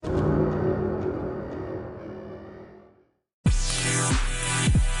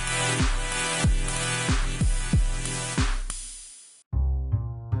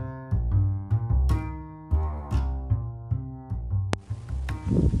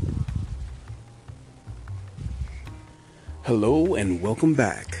Hello and welcome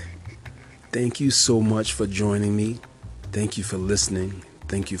back. Thank you so much for joining me. Thank you for listening.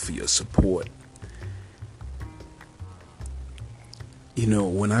 Thank you for your support. You know,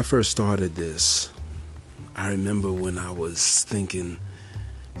 when I first started this, I remember when I was thinking,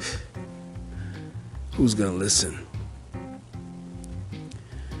 who's gonna listen?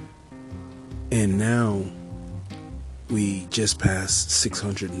 And now we just passed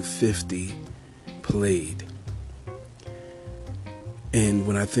 650 played. And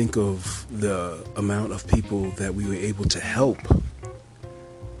when I think of the amount of people that we were able to help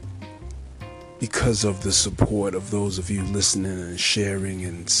because of the support of those of you listening and sharing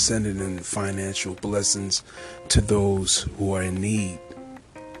and sending in financial blessings to those who are in need,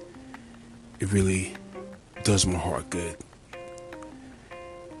 it really does my heart good.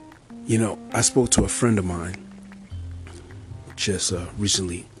 You know, I spoke to a friend of mine just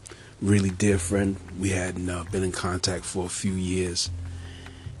recently, really dear friend. We hadn't been in contact for a few years.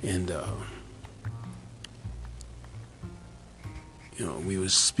 And, we were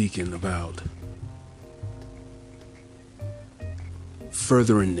speaking about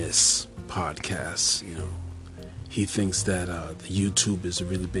furthering this podcast. He thinks that the YouTube is a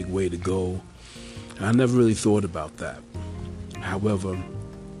really big way to go. I never really thought about that. However,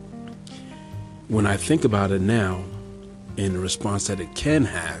 when I think about it now, and the response that it can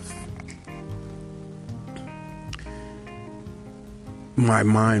have, my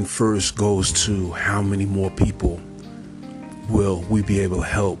mind first goes to how many more people will we be able to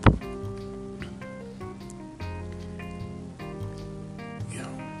help.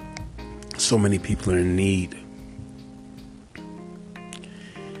 So many people are in need.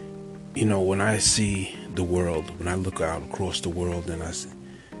 When I see the world, when I look out across the world, and I see,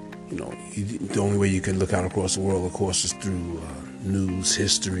 the only way you can look out across the world, of course, is through news,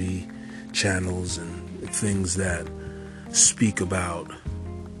 history, channels, and things that speak about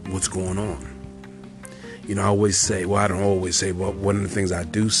what's going on. I always say, well, I don't always say, but one of the things I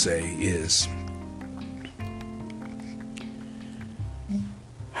do say is,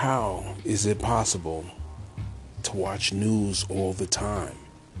 how is it possible to watch news all the time?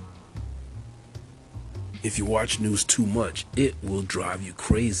 If you watch news too much, it will drive you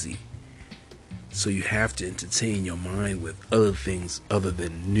crazy. So you have to entertain your mind with other things other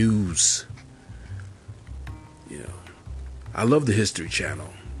than news. I love the History Channel.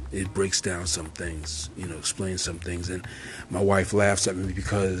 It breaks down some things, explains some things. And my wife laughs at me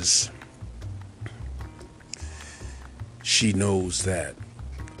because she knows that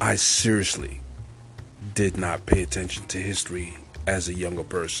I seriously did not pay attention to history as a younger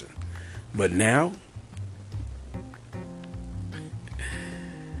person. But now,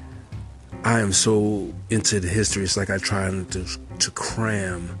 I am so into the history. It's like I try to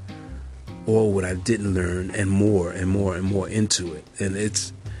cram all what I didn't learn and more and more and more into it. And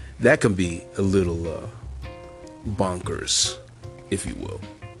that can be a little bonkers, if you will.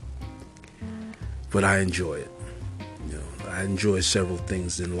 But I enjoy it. I enjoy several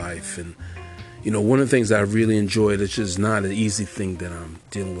things in life. And, one of the things that I really enjoyed, it's just not an easy thing that I'm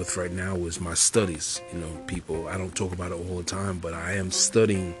dealing with right now, is my studies. People, I don't talk about it all the time, but I am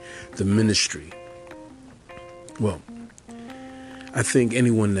studying the ministry. Well, I think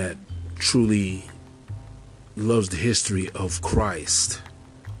anyone that truly loves the history of Christ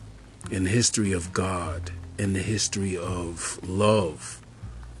and the history of God and the history of love,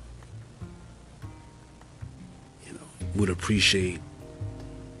 would appreciate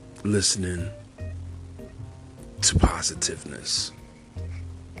listening to positiveness.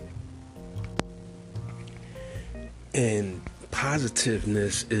 And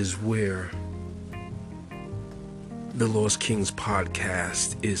positiveness is where the Lost Kings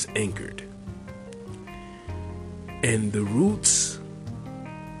podcast is anchored. And the roots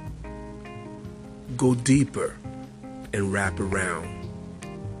go deeper and wrap around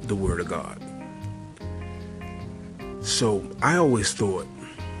the Word of God. So I always thought,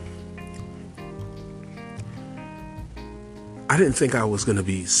 I didn't think I was going to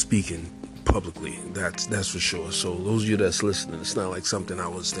be speaking publicly. That's for sure. So those of you that's listening, it's not like something I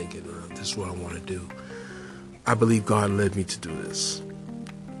was thinking, this is what I want to do. I believe God led me to do this.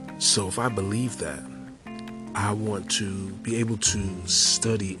 So if I believe that, I want to be able to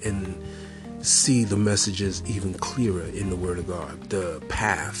study and see the messages even clearer in the Word of God, the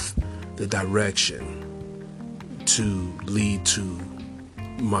path, the direction to lead to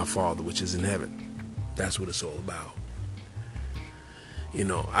my Father, which is in heaven. That's what it's all about.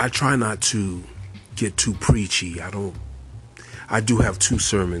 I try not to get too preachy. I do have two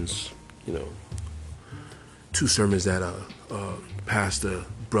sermons that pastor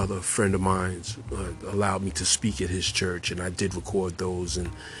brother, friend of mine, allowed me to speak at his church, and I did record those,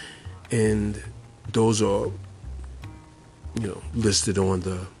 and those are, listed on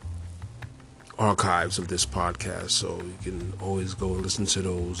the archives of this podcast, so you can always go and listen to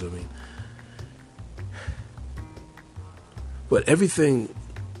those. I mean, but everything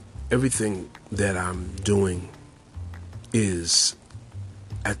that I'm doing is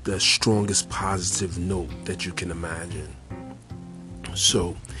at the strongest positive note that you can imagine.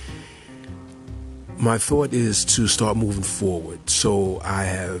 So my thought is to start moving forward. So I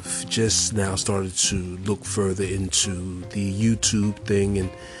have just now started to look further into the YouTube thing,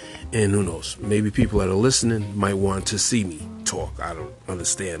 and who knows, maybe people that are listening might want to see me talk. I don't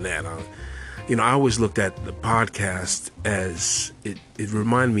understand that. I always looked at the podcast as it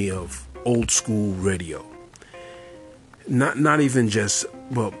reminded me of old school radio. Not even just,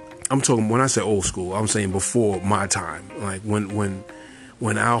 well, I'm talking, when I say old school, I'm saying before my time. Like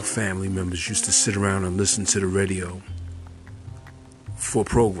when our family members used to sit around and listen to the radio for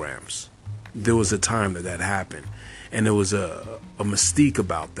programs. There was a time that happened, and there was a mystique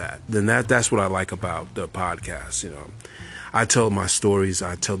about that. Then that's what I like about the podcast. I tell my stories.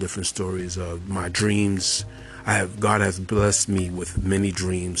 I tell different stories of my dreams. God has blessed me with many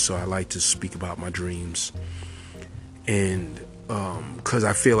dreams, so I like to speak about my dreams. And because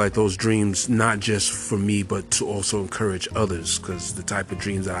I feel like those dreams, not just for me, but to also encourage others, because the type of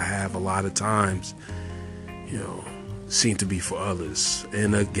dreams that I have a lot of times, seem to be for others.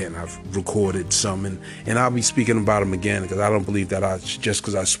 And again, I've recorded some, and I'll be speaking about them again, because I don't believe that just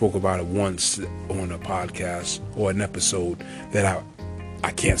because I spoke about it once on a podcast or an episode, that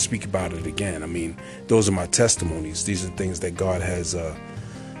I can't speak about it again. I mean, those are my testimonies. These are things that God has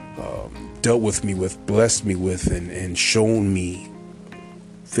dealt with me with, blessed me with, and shown me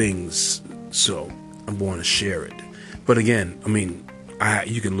things. So I'm going to share it. But again, I mean,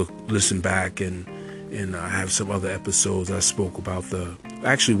 you can listen back, and I have some other episodes. I spoke about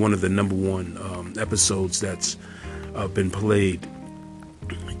actually one of the number one episodes that's been played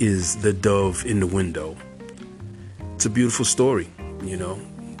is The Dove in the Window. It's a beautiful story.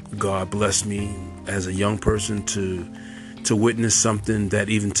 God blessed me as a young person to witness something that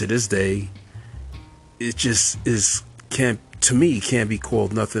even to this day, it just can't be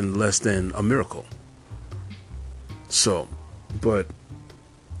called nothing less than a miracle. So, but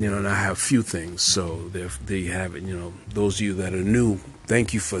and I have a few things. So there you have it. Those of you that are new,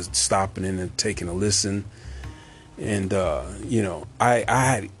 thank you for stopping in and taking a listen. And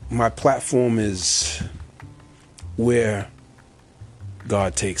my platform is where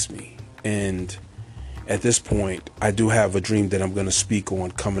God takes me, and at this point, I do have a dream that I'm going to speak on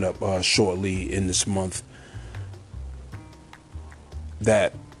coming up shortly in this month.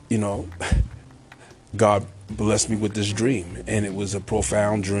 That, God blessed me with this dream, and it was a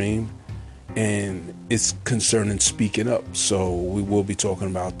profound dream, and it's concerning speaking up. So we will be talking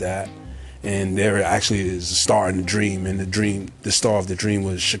about that. And there actually is a star in the dream, and the star of the dream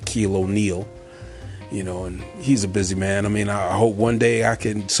was Shaquille O'Neal, and he's a busy man. I mean, I hope one day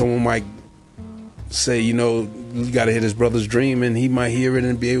someone might say, you got to hit his brother's dream, and he might hear it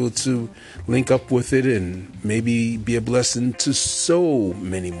and be able to link up with it and maybe be a blessing to so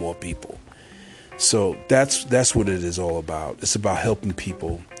many more people. So that's what it is all about. It's about helping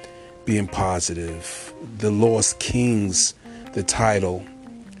people, being positive. The Lost Kings, the title,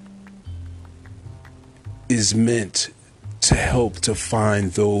 is meant to help to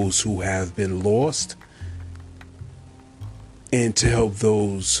find those who have been lost, and to help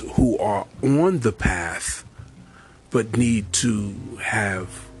those who are on the path but need to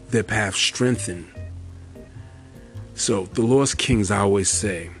have their path strengthened. So the Lost Kings, I always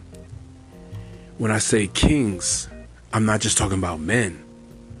say, when I say kings, I'm not just talking about men,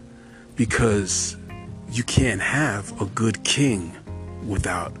 because you can't have a good king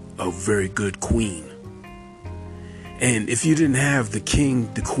without a very good queen. And if you didn't have the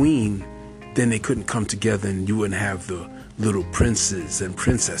king, the queen, then they couldn't come together, and you wouldn't have the little princes and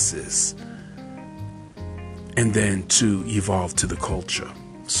princesses, and then to evolve to the culture.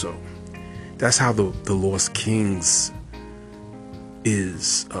 So that's how the Lost Kings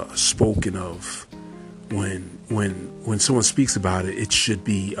is spoken of. When someone speaks about it, it should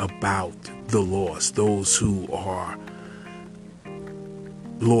be about the lost, those who are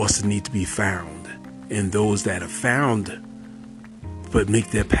lost and need to be found, and those that are found but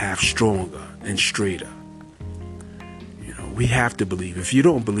make their path stronger and straighter. We have to believe. If you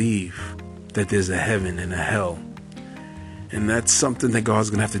don't believe that there's a heaven and a hell, and that's something that God's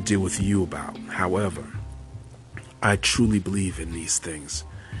going to have to deal with you about. However, I truly believe in these things.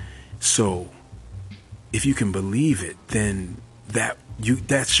 So if you can believe it, then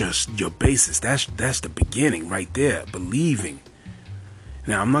that's just your basis. That's the beginning right there, believing.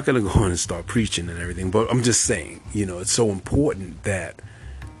 Now, I'm not going to go on and start preaching and everything, but I'm just saying, it's so important that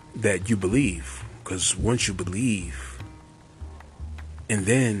you believe, because once you believe, and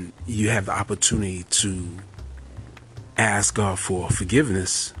then you have the opportunity to ask God for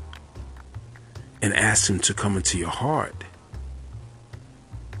forgiveness and ask Him to come into your heart.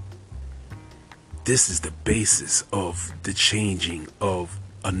 This is the basis of the changing of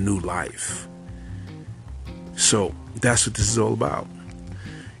a new life. So that's what this is all about.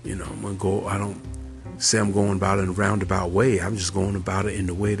 I don't say I'm going about it in a roundabout way. I'm just going about it in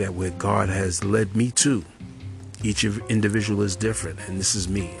the way that where God has led me to. Each individual is different. And this is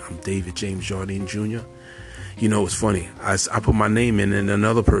me. I'm David James Jardine Jr. It's funny. I put my name in and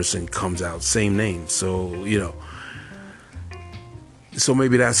another person comes out, same name. So, so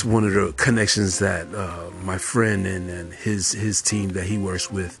maybe that's one of the connections that my friend and his team that he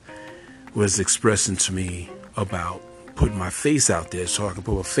works with was expressing to me about putting my face out there so I can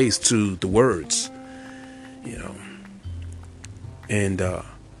put a face to the words, And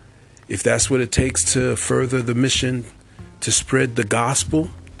if that's what it takes to further the mission, to spread the gospel,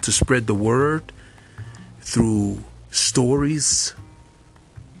 to spread the word through stories,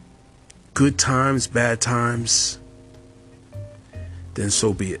 good times, bad times, then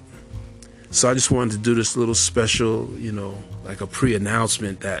so be it. So I just wanted to do this little special, like a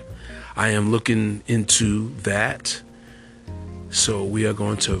pre-announcement that I am looking into that. So we are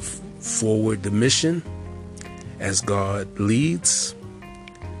going to forward the mission as God leads.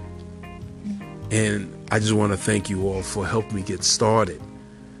 And I just want to thank you all for helping me get started,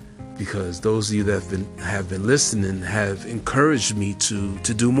 because those of you that have been listening have encouraged me to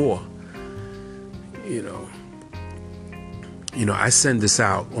do more. I send this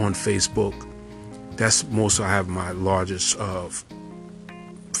out on Facebook. That's I have my largest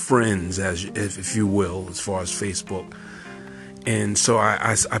friends, if you will, as far as Facebook. And so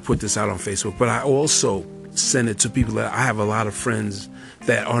I put this out on Facebook, but I also send it to people that I have a lot of friends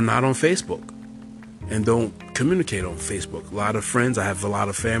that are not on Facebook and don't communicate on Facebook. A lot of friends, I have a lot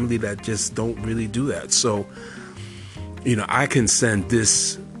of family that just don't really do that. So, I can send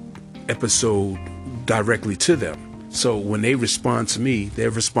this episode directly to them. So when they respond to me, they're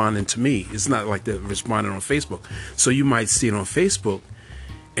responding to me. It's not like they're responding on Facebook. So you might see it on Facebook,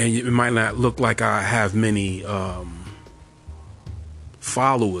 and it might not look like I have many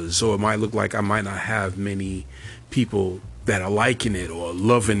followers, or it might look like I might not have many people that are liking it or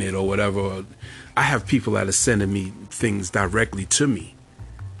loving it or whatever. I have people that are sending me things directly to me,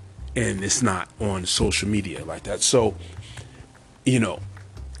 and it's not on social media like that. So,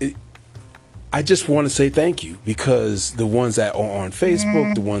 I just want to say thank you, because the ones that are on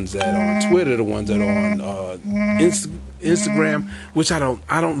Facebook, the ones that are on Twitter, the ones that are on Instagram, which I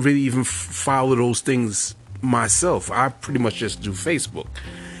don't really even follow those things myself. I pretty much just do Facebook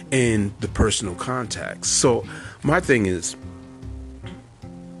and the personal contacts. So my thing is,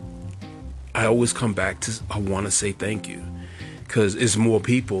 I always come back to, I want to say thank you, because it's more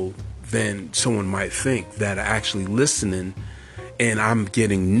people than someone might think that are actually listening. And I'm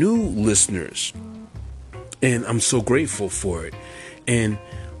getting new listeners, and I'm so grateful for it. And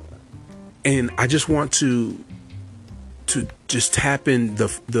I just want to just tap in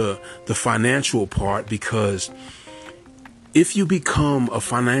the financial part, because if you become a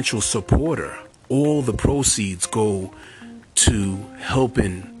financial supporter, all the proceeds go to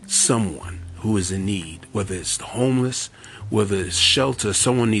helping someone who is in need, whether it's the homeless, whether it's shelter,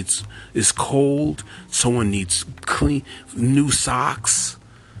 someone is cold, someone needs clean new socks,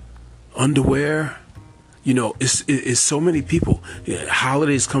 underwear. It's so many people.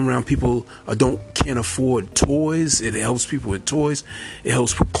 Holidays come around, people can't afford toys. It helps people with toys. It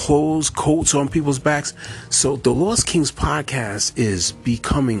helps with clothes, coats on people's backs. So the Lost Kings podcast is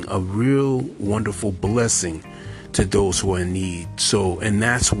becoming a real wonderful blessing to those who are in need. So, and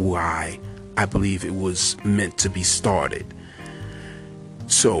that's why I believe it was meant to be started.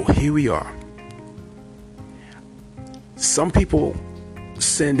 So here we are. Some people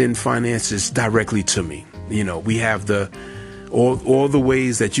send in finances directly to me. We have all the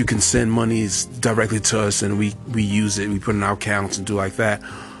ways that you can send monies directly to us, and we use it. We put in our accounts and do like that.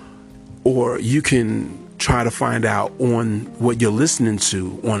 Or you can try to find out on what you're listening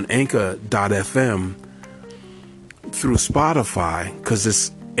to on Anchor.fm through Spotify, because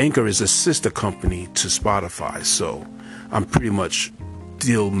this Anchor is a sister company to Spotify. So I'm pretty much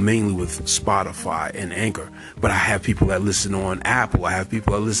deal mainly with Spotify and Anchor, but I have people that listen on Apple. I have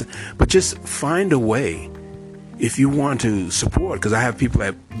people that listen, but just find a way if you want to support, because I have people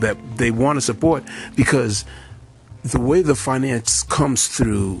that they want to support, because the way the finance comes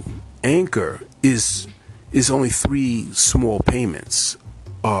through Anchor is only 3 small payments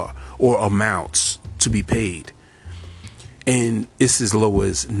or amounts to be paid. And it's as low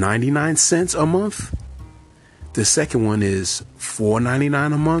as 99 cents a month. The second one is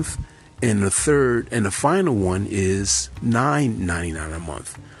 $4.99 a month. And the third and the final one is $9.99 a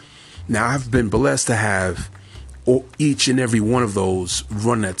month. Now, I've been blessed to have each and every one of those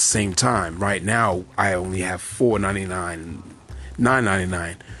run at the same time. Right now, I only have $4.99 and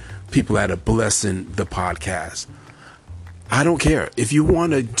 $9.99 people that are blessing the podcast. I don't care. If you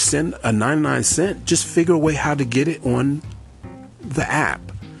want to send a 99 cent, just figure a way how to get it on the app.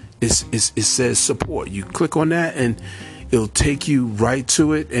 It says support. You click on that and it'll take you right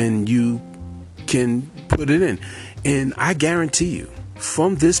to it and you can put it in. And I guarantee you,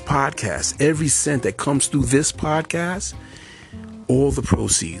 from this podcast, every cent that comes through this podcast, all the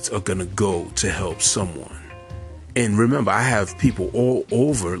proceeds are going to go to help someone. And remember, I have people all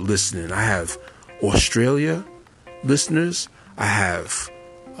over listening. I have Australia listeners. I have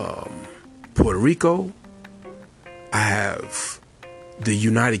Puerto Rico. I have the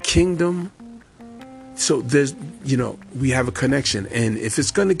United Kingdom. So there's, we have a connection. And if it's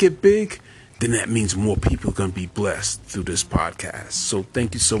going to get big, then that means more people are going to be blessed through this podcast. So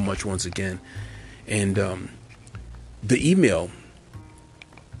thank you so much once again. And the email,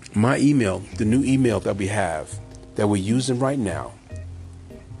 my email, the new email that we have, that we're using right now,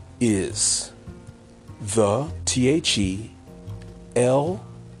 is the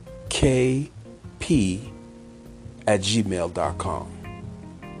THELKP@gmail.com.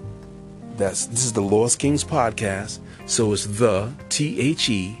 This is the Lost Kings podcast, so it's the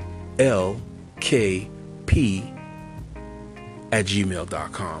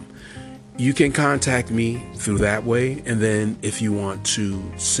THELKP@gmail.com. You can contact me through that way, and then if you want to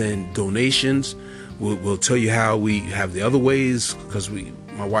send donations, we'll tell you how we have the other ways, because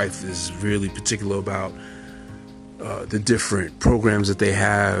my wife is really particular about the different programs that they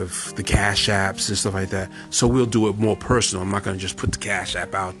have, the Cash Apps and stuff like that. So we'll do it more personal. I'm not going to just put the Cash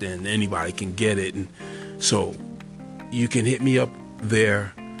App out there and anybody can get it. And so you can hit me up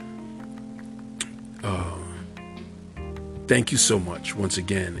there. Thank you so much once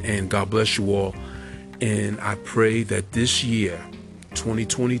again, and God bless you all. And I pray that this year,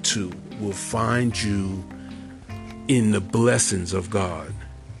 2022, will find you in the blessings of God,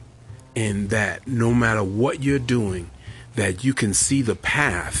 and that no matter what you're doing, that you can see the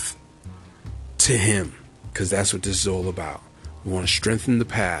path to Him, because that's what this is all about. We want to strengthen the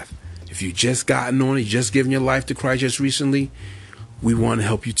path. If you just gotten on it, just given your life to Christ just recently, we want to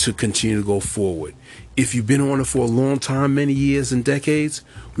help you to continue to go forward. If you've been on it for a long time, many years and decades,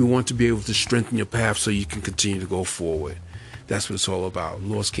 we want to be able to strengthen your path so you can continue to go forward. That's what it's all about.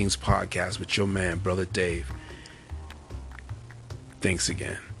 Lost Kings Podcast with your man, Brother Dave. Thanks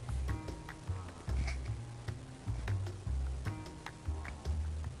again.